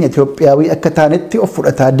hundi keenya Itoophiyaawii akka taanetti of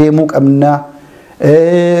fudhataa deemuu qabna.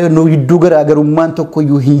 Nu gidduu garaagarummaan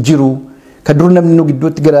tokkoyyuu hin jiru. Ka dur namni nu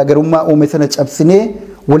gidduutti garaagarummaa uume sana cabsinee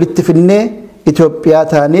walitti finnee Itoophiyaa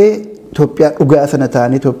taanee Itoophiyaa dhugaa sana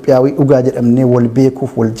taanee Itoophiyaawii dhugaa jedhamnee wal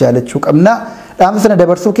beekuuf wal jaalachuu qabna. Dhaamsa sana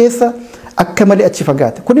dabarsuu keessa akka malee achi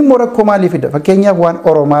fagaate. Kun immoo rakkoo maalii fida? Fakkeenyaaf waan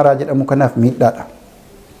Oromaaraa jedhamu kanaaf miidhaadha.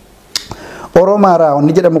 Oromaaraa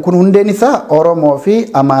wanni jedhamu kun hundeen isaa Oromoo fi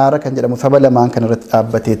Amaara kan jedhamu saba lamaan kan irratti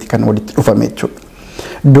dhaabbateeti kan walitti dhufame jechuudha.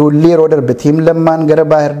 Duulli yeroo darbe tiim lammaan gara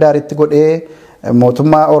Baahir Daaritti godhee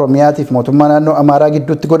mootummaa Oromiyaatiif mootummaa naannoo Amaaraa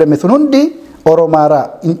gidduutti godhame sun hundi Oromaaraa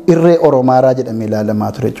irree Oromaaraa jedhamee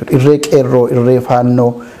ilaalamaa ture jechuudha. Irree qeerroo, irree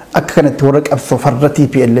faannoo akka kanatti warra qabsoo farra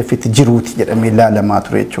TPLF itti jiruuti jedhamee ilaalamaa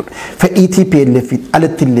ture jechuudha. Fedhii TPLF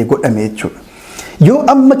alatti illee godhame jechuudha. Yoo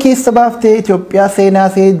amma keessa baaftee Itoophiyaa seenaa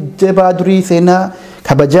see jabaa durii seenaa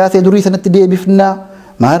kabajaa see durii sanatti deebifnaa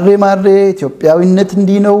maarree Itoophiyaawinnet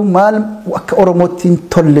hindiina'u maal akka Oromootti hin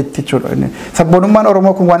tolletti jechuudha. Sabboonummaan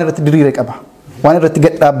Oromoo kun waan irratti diriire qaba. Waan irratti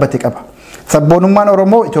gad dhaabbate qaba. Sabboonummaan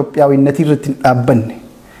Oromoo Itoophiyaawinnetii irratti hin dhaabbanne.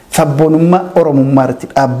 Sabboonummaa Oromummaa irratti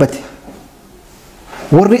dhaabbate.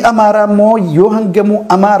 Warri Amaaraa immoo yoo hangamuu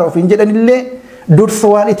Amaara ofiin jedhanillee dursa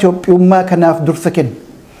waan Itoophiyummaa kanaaf dursa kennu.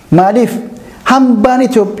 Maaliif? Hambaan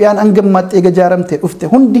Itoophiyaan hangammaatti eega ijaaramtee dhufte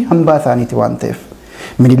hundi hambaa isaaniiti waan ta'eef.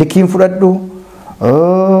 Minilikiin fudhadhu,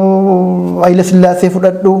 Hayila Sillaasee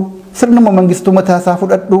fudhadhu, sirnuma mangistuu mataasaa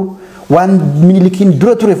fudhadhu, waan minilikiin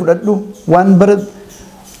dura ture fudhadhu, waan bara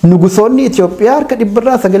nugusoonni Itoophiyaa harka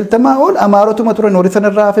 190 ol Amaarotuma turan warri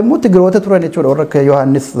sanarraa hafe immoo Tigiroota turan jechuudha warra akka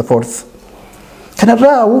Yohaannis the Fourth.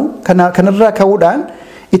 Kanarraa ka'uudhaan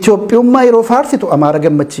Itoophiyummaa yeroo faarsitu Amaara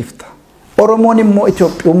gammachiifta. Oromoon immoo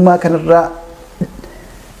Itoophiyummaa kanarraa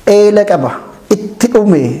eela qaba. Itti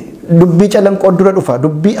dhume dubbii calanqoo dura dhufa,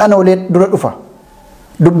 dubbii anoolee dura dhufa.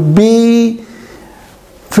 Dubbii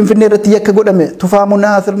Finfinnee irratti yakka godhame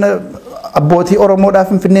tufaamunaa sirna abbootii Oromoodhaa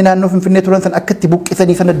Finfinnee naannoo Finfinnee turan san akka itti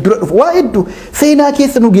buqqisanii sana dura dhufa. Waa hedduu seenaa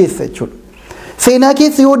keessa nu geessa jechuudha. Seenaa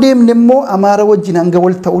keessa yoo deemne immoo Amaara wajjin hanga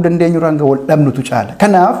wal ta'uu dandeenyu hanga wal dhabnutu caala.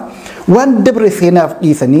 Kanaaf waan dabre seenaaf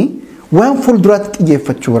dhiisanii waan fuulduraatti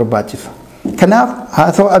xiyyeeffachuu barbaachisa. Kanaaf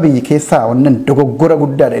haasawaa Abiy keessaa wannan dogoggora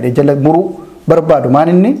guddaadha jala muruu barbaadu maan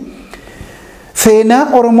inni seenaa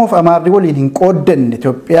Oromoof Amaarri waliin hin qooddanne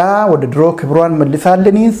Itoophiyaa wadda duroo Kibroon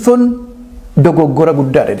Mallisaalleniin sun dogoggora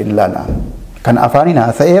guddaadha ilaala. Kan afaaniin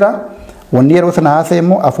haasa'eera wanni yeroo sana haasa'e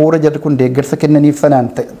immoo afuura jarri kun deeggarsa kennaniif sanaan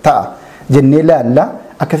ta'a jennee laalla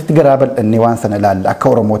akkasitti garaa bal'annee waan sana laalla akka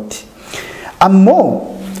Oromootti. Ammoo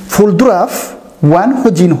fuulduraaf waan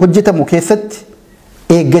hojiin hojjetamu keessatti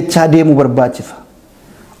eeggachaa deemuu barbaachisa.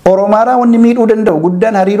 Oromaaraa wanni miidhuu danda'u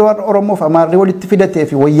guddaan hariiroo Oromoof Amaarri walitti fidatee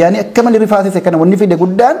fi wayyaanii akka malee rifaasise kana wanni fide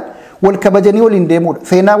guddaan wal kabajanii waliin deemuudha.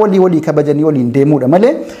 Seenaa walii kabajanii waliin deemuudha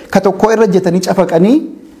malee ka tokko irra jetanii cafaqanii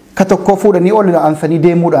ka tokko fuudhanii ol aansanii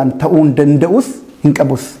deemuudhaan ta'uu hin danda'us hin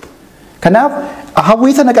qabus. Kanaaf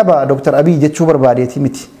hawwii sana qaba Dr. Abiy jechuu barbaadeeti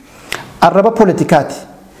miti. Arraba poolitikaati.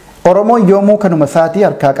 Oromoon yoomuu kanuma isaatii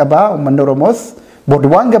harkaa qabaa uummanni Oromoos booda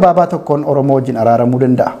waan gabaabaa tokkoon Oromoo wajjin araaramuu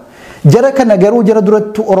danda'a. Jara kana garuu jara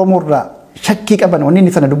durattuu Oromoo irraa shakkii qaban wanni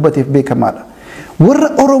inni sana dubbateef beekamaadha. Warra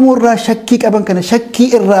Oromoo irraa shakkii qaban kana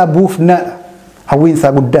shakkii irraa buufnaadha. Hawwiin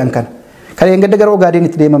isaa guddaan kana. Kan eeggadda gara Ogaadeen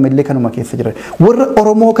itti deemame illee kanuma keessa jiran. Warra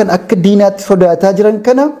Oromoo kan akka diinaatti sodaataa jiran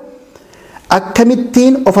kana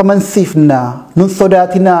akkamittiin of amansiifnaa nun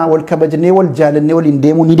sodaatinaa wal kabajnee wal jaalannee waliin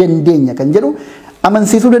deemuu ni dandeenya kan jedhu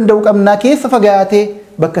amansiisuu danda'uu qabnaa keessa fagaatee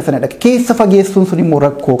bakka sana dhaqe. Keessa fageessuun sun immoo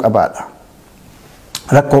rakkoo qabaadha.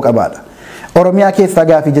 Rakkoo qabaadha. Oromiyaa keessaa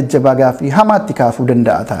gaafii jajjabaa gaafii hamaatti kaasuu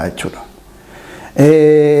danda'a ta'a jechuudha.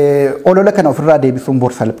 Olola kana ofirraa deebisuun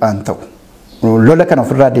bor salphaan ta'u. Lola kana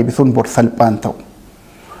ofirraa deebisuun bor salphaan ta'u.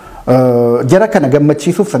 Jara kana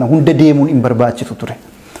gammachiisuuf sana hunda deemuun hin barbaachisu ture.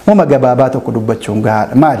 Uma gabaabaa tokko dubbachuun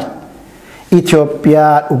gahaadha. Maali?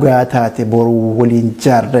 Itoophiyaa dhugaa taate boruu waliin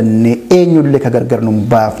jaarranne eenyullee ka gargar nun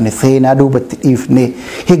baafne seenaa duubatti dhiifne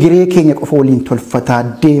hegiree keenya qofa waliin tolfataa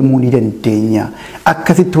deemuu ni dandeenya.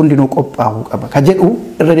 Akkasitti hundinuu qophaa'uu qaba. Ka jedhu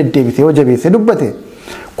irra deddeebisee yoo jabeessee dubbate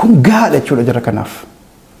kun gahaadha jechuudha jara kanaaf.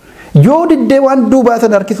 Yoo diddee waan duubaa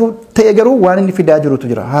sana harkisuu ta'e garuu waan inni fidaa jirutu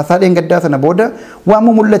jira. Haasaadheen gaddaa sana booda waan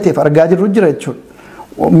mul'ateef argaa jirru jira jechuudha.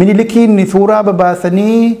 Minilikiin suuraa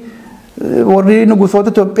babaasanii warri nugusoota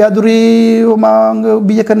Itoophiyaa durii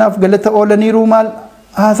biyya kanaaf galata oolaniiru maal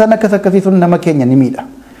haasaan akkas akkasiisuun nama keenya ni miidha.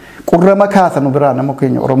 Qurrama kaasanu biraa nama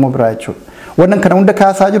keenya Oromoo biraa jechuudha. Wannan kana hunda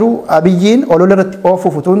kaasaa jiru Abiyyiin olola irratti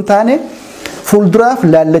oofuuf utuu hin taane fuulduraaf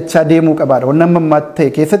laallachaa deemuu qabaadha. Wannan mammaatti ta'e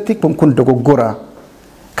keessatti kun dogoggora.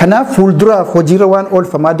 Kanaaf fuulduraaf hojiirra waan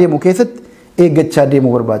oolfamaa deemu keessatti eeggachaa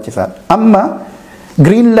deemuu barbaachisaadha. Amma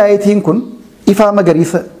giriin laayitiin kun ifaa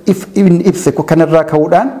magariisa ibse kanarraa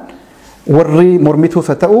ka'uudhaan warri mormituus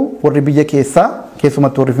haa ta'u warri biyya keessaa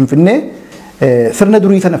keessumattuu warri Finfinnee sirna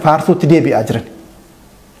durii sana faarsuutti deebi'aa jiran.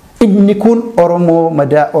 Inni kun Oromoo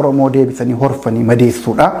madaa Oromoo deebisanii horfanii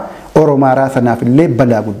madeessuudha. Oromaaraa sanaaf illee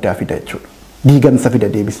balaa guddaa fida jechuudha. Diigamsa fida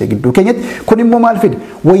deebisee gidduu keenyatti. Kun immoo maal fida?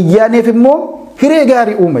 Wayyaaneef immoo hiree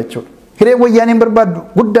gaarii uuma jechuudha. Hiree wayyaaneen barbaaddu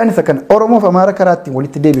guddaan isa kana Oromoof Amaara karaatti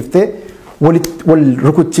walitti deebiftee wal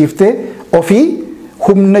rukuchiiftee ofii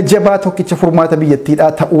humna jabaa tokkicha furmaata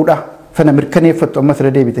biyyattiidhaa ta'uudha. Sana mirkaneeffattu ammas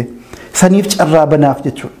irra deebite. Saniif carraa banaaf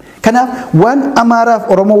jechuudha. Kanaaf waan Amaaraaf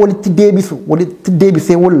Oromoo walitti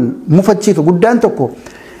deebisee wal mufachiisu guddaan tokko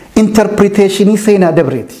interpreteeshinii seenaa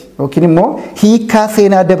dabreeti. Yookiin immoo hiikaa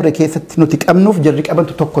seenaa dabre keessatti nuti qabnuuf jarri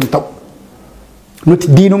qabantu tokko hin ta'u. Nuti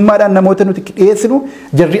diinummaadhaan namoota nuti dhiyeessinu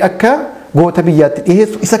jarri akka goota biyyaatti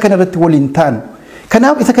dhiyeessu isa kana irratti waliin taanu.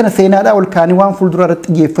 Kanaaf isa kana seenaadhaa ol kaanii waan fuulduraa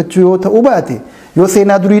irratti xiyyeeffachuu yoo ta'u baate yoo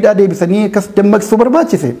seenaa duriidhaa deebisanii akkas dammaqsuu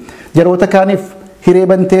barbaachise jaroota kaaniif hiree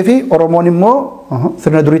bantee fi Oromoon immoo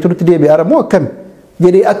sirna duriitu nutti deebi'aara moo akkami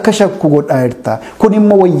jedhee akka shakku godhaa jirta. Kun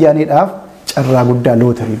immoo wayyaaneedhaaf carraa guddaa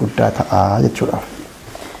lootarii guddaa ta'a jechuudhaaf.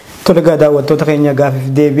 Tole gaa daawwattoota keenya gaafiif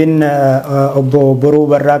deebiin obbo Boruu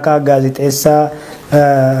Barraaqaa gaazixeessaa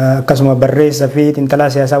akkasuma barreessaa fi xiinxalaa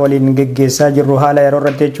siyaasaa waliin geggeessaa jirru haala yeroo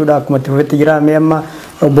irratti jechuudha akkuma itti fufetti jira. Mee amma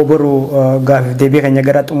obbo Boruu gaafiif deebii keenya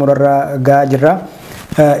gara xumurarra gaa jirra.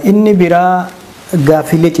 Inni biraa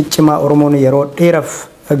gaafiilee ciccimaa Oromoon yeroo dheeraaf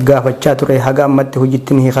gaafachaa ture haga ammatti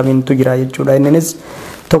hojiitti hin hiikamintu jira jechuudha. Innis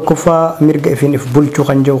tokkoffaa mirga ifiin if bulchuu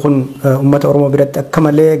kan jiru kun uummata Oromoo biratti akka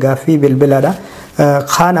malee gaaffii bilbilaadha.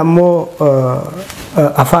 Kaan ammoo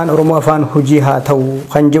afaan Oromoo afaan hojii haa ta'u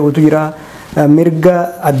kan jedhutu jira. Mirga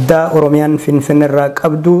addaa Oromiyaan Finfinneerraa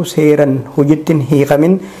qabdu seeran hojiitti hin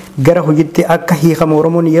hiikamin gara hojiitti akka hiikamu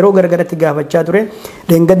Oromoon yeroo garagaratti gaafachaa ture.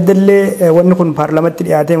 Dheengaddallee wanni kun paarlaamatti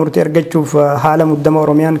dhiyaatee murtii argachuuf haala muddama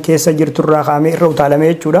Oromiyaan keessa jirturraa kaa'amee irra utaalame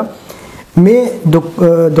jechuudha. Mee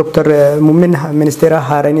Dr. Muummeen Ministeera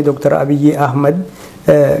Haaranii Dr. Abiyi Ahmad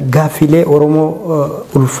gaaffiilee Oromoo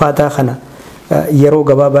ulfaataa kana yeroo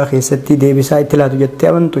gabaabaa keessatti deebisaa itti laatu jettee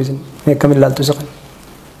amantu isin akkamiin ilaaltu isa kana?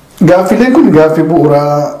 Gaaffiileen kun gaaffii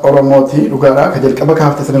bu'uuraa Oromooti dhugaadhaa ka jalqaba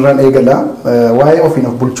kaafte sanirraan eegala waa'ee ofiin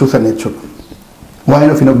of bulchuu sana jechuudha.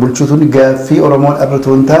 Waa'een ofiin of bulchuu sun gaaffii Oromoon irratti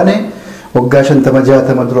hin taane waggaa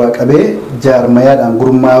 50-60 duraa qabee jaarmayaadhaan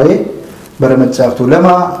gurmaawee bara Maccaaftuu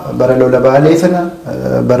lama bara lola baalee sana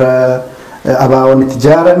bara abaawoon itti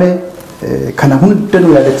ijaarame kana hunda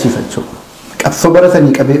nu yaadachiisa jechuudha. Qabsoo bara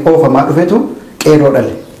sanii qabee oofamaa dhufetu qeerroo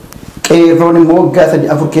dhale. Qeerroon immoo waggaa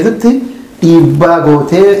 3-4 keessatti dhiibbaa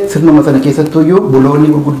gootee sirnuma sana keessattuu iyyuu buloonni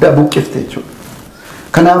gurguddaa buqqifte jechuudha.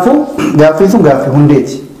 Kanaafuu gaaffiin sun gaaffii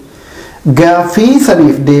hundeeti. Gaaffii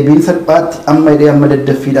saniif deebiin salphaatti amma hidhee amma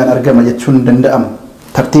daddaffiidhaan argama jechuun hin danda'amu.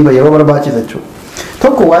 Tartiiba yeroo barbaachisa jechuudha.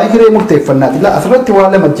 Tokko waa'ee hiree murteeffannaati. Asirratti waa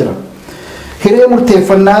lama jira. hiree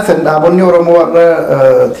murteeffannaa san dhaabonni Oromoo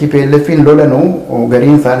warra TPLFin lolanu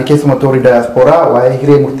gariin isaanii keessumattuu warri daasporaa waa'ee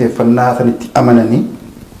hiree murteeffannaa sanitti amananii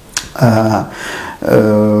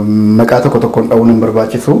maqaa tokko tokkoon dha'uun hin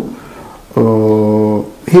barbaachisu.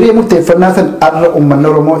 Hiree murteeffannaa san arra uummanni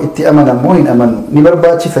Oromoo itti amanamoo hin amanu ni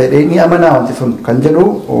barbaachisa jedhee ni amanaa wanti sun kan jedhu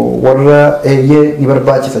warra eeyyee ni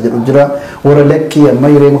barbaachisa jedhu jira. Warra lakkii amma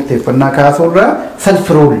hiree murteeffannaa kaasuurra self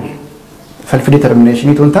rule self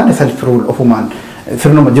determination tun taane self rule ofumaan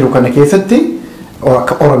sirnuma jiru kana keessatti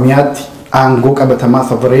akka Oromiyaatti aangoo qabatamaa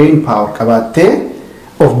sovereign power qabaattee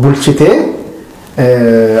of bulchitee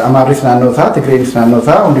Amaaris naannoo isaa Tigreenis naannoo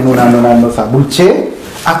isaa hundinuu naannoo isaa bulchee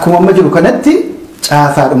akkuma amma jiru kanatti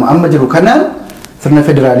caasaadhuma amma jiru kanaan sirna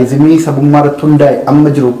federaalizimii sabummaa irratti hundaa'e amma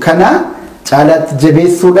jiru kana caalaatti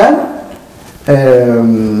jabeessuudhaan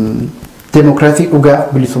demokraasii dhugaa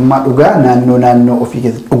bilisummaa dhugaa naannoo ofii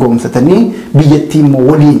keessatti dhugoomsatanii biyyattii immoo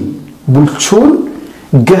waliin bulchuun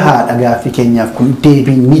gahaadha gaaffii keenyaaf kun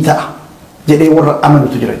deebiin ni ta'a jedhee warra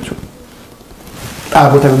amanutu jira jechuudha.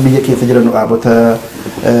 Dhaabota biyya keessa jiran dhaabota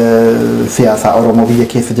siyaasaa Oromoo biyya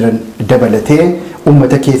keessa jiran dabalatee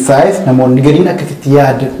ummata keessaayis namoonni gariin akkasitti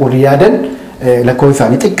yaadan lakkoofsi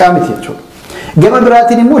isaanii xiqqaa miti jechuudha. Gama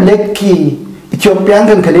biraatiin immoo lakkii Itoophiyaan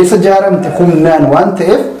kan kaleessa ijaaramte humnaan waan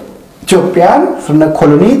ta'eef Itoophiyaan sirna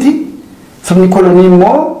koloniiti. Sirni kolonii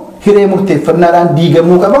immoo hiree murteeffannaadhaan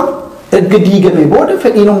diigamuu qaba. Erga diigamee booda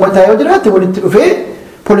fedhiin uummataa yoo jiraate walitti dhufee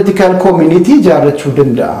political community ijaarrachuu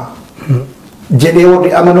danda'a. Jedhee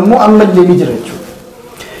warri amanu immoo ammallee ni jira jechuudha.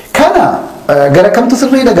 Kana gara kamtu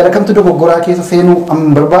sirriidha gara kamtu dogoggoraa keessa seenuu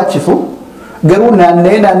amma barbaachisu garuu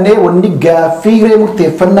naannee wanni gaaffii hiree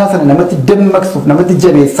murteeffannaa sana namatti dammaqsuuf namatti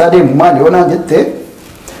jabeessaa deemu maali yoo naan jette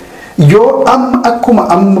yoo amma akkuma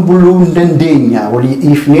amma buluu hin dandeenya walii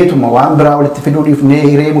dhiifneetuma waan biraa walitti fiduu dhiifnee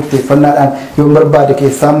hiree murteeffannaadhaan yoo barbaade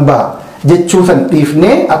keessaan baha jechuu san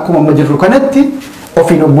dhiifnee akkuma amma jirru kanatti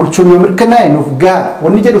ofiin of bulchuun yoo mirkanaa'e nuuf gaara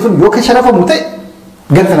wanni jedhu sun yoo ka sharafamu ta'e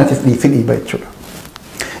gara sanattis dhiiba jechuudha.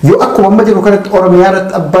 Yoo akkuma amma jiru kanatti Oromiyaa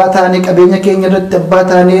irratti abbaa taanee qabeenya keenya irratti abbaa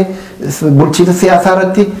taanee bulchiinsa siyaasaa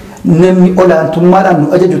irratti namni olaantummaadhaan nu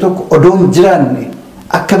ajaju tokko odoo hin jiraanne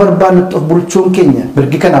akka barbaannutti of bulchuun keenya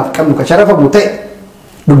mirgi kanaaf qabnu ka sharafamu ta'e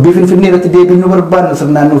dubbii Finfinnee irratti deebiin nu barbaannu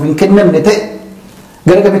sirnaan nuuf hin kennamne ta'e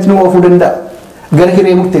gara kamitti nu oofuu danda'a. Gara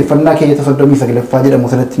hiree murteeffannaa keeyyata 39ffaa jedhamu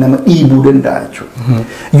sanatti nama dhiibuu danda'a jechuudha.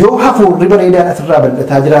 Yoo hafuurri bareedaan asirraa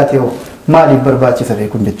bal'ataa jiraate hoo maaliif barbaachisa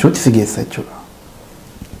kun jechuutti si geessa jechuudha.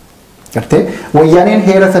 Gartee wayyaaneen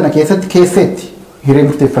heera sana keessatti keessetti hiree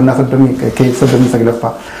murteeffannaa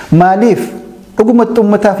 39ffaa maaliif dhugumatti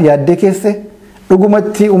uummataaf yaaddee keesse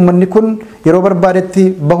dhugumatti uummanni kun yeroo barbaadetti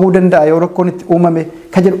bahuu danda'a yoo rakkoon itti uumame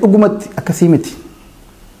ka jedhu dhugumatti akkasii miti.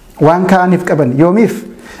 Waan kaa'aniif qaban yoomiif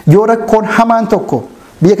yoo rakkoon hamaan tokko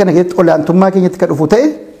biyya kana keessatti olaantummaa keenyatti ka dhufu ta'e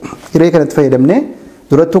hiree kanatti fayyadamne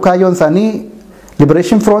durattuu kaayyoon isaanii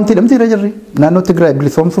Liberation Front jedhamti irra jirri naannoo Tigraay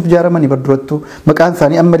bilisoomsuuf ijaaramanii bar durattuu maqaan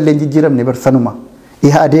isaanii ammallee hin jijjiiramne bar sanuma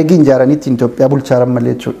Ihaadeegiin ijaaraniitti Itoophiyaa bulchaaran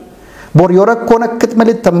malee jechuudha. Bor yoo rakkoon akkatti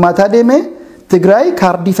malee tammaataa deeme Tigraay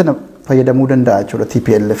kaardii sana fayyadamuu danda'a jechuudha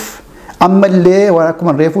TPLF. Ammallee waan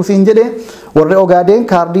akkuma reefuu siin jedhee warri Ogaadeen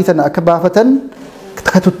kaardii sana akka baafatan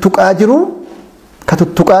katuttuqaa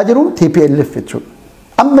jiru TPLF jechuudha.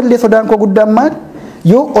 Ammallee sodaan koo guddaan maal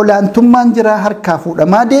yoo olaantummaan jiraa harkaa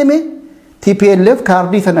fuudhamaa deeme TPLF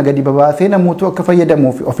kaardii sana gadi babaasee namoota akka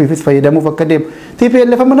fayyadamuuf ofiifis fayyadamuuf akka deemu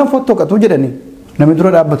TPLF amma nama fottooqatu jedhanii namni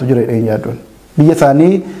dura dhaabbatu jira jedhanii yaaduun biyya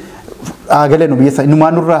isaanii hagalan biyya isaanii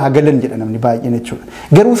numaan nurraa hagalan jedha namni baay'een jechuudha.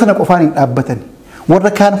 Garuu sana qofaan hin dhaabbatan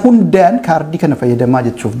warra kaan hundaan kaardii kana fayyadamaa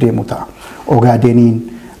jechuuf deemu ta'a. Ogaadeeniin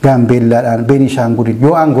Gaambeellaadhaan Beenishaanguliin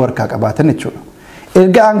yoo aangoo harkaa qabaatan jechuudha.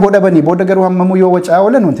 Erga aangoo dhabanii booda garuu hammamuu yoo wacaa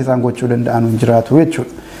oolan wanti isaan gochuu danda'an hin jiraatu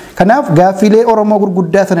jechuudha. Kanaaf gaaffiilee Oromoo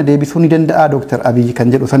gurguddaa sana deebisuu ni danda'a Dr. Abiy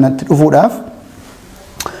kan jedhu sanatti dhufuudhaaf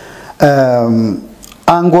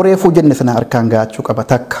aangoo reefuu jenne sana harkaan gahachuu qaba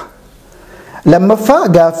takka. Lammaffaa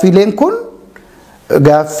gaaffiileen kun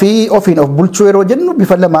gaaffii ofiin of bulchuu yeroo jennu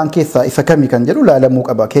bifa lamaan keessaa isa kamii kan jedhu laalamuu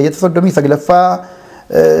qaba. Keeyyata 39ffaa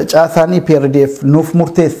caasaan PRDF nuuf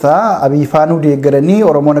murteessaa Abiy faanuu deeggaranii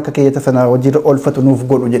Oromoon akka keeyyata sana hojiirra oolfatu nuuf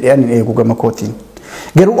godhu jedhee ani eegu gama kootiin.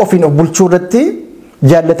 Garuu ofiin of bulchuu irratti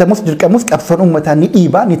jaallatamus dirqamus qabsoon uummataa ni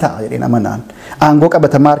dhiibaa ni ta'a jedheen amanaan. Aangoo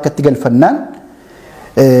qabatamaa harkatti galfannaan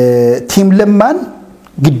tiim lammaan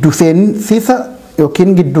giddu seensiisa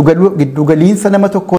yookiin giddu galiinsa nama tokko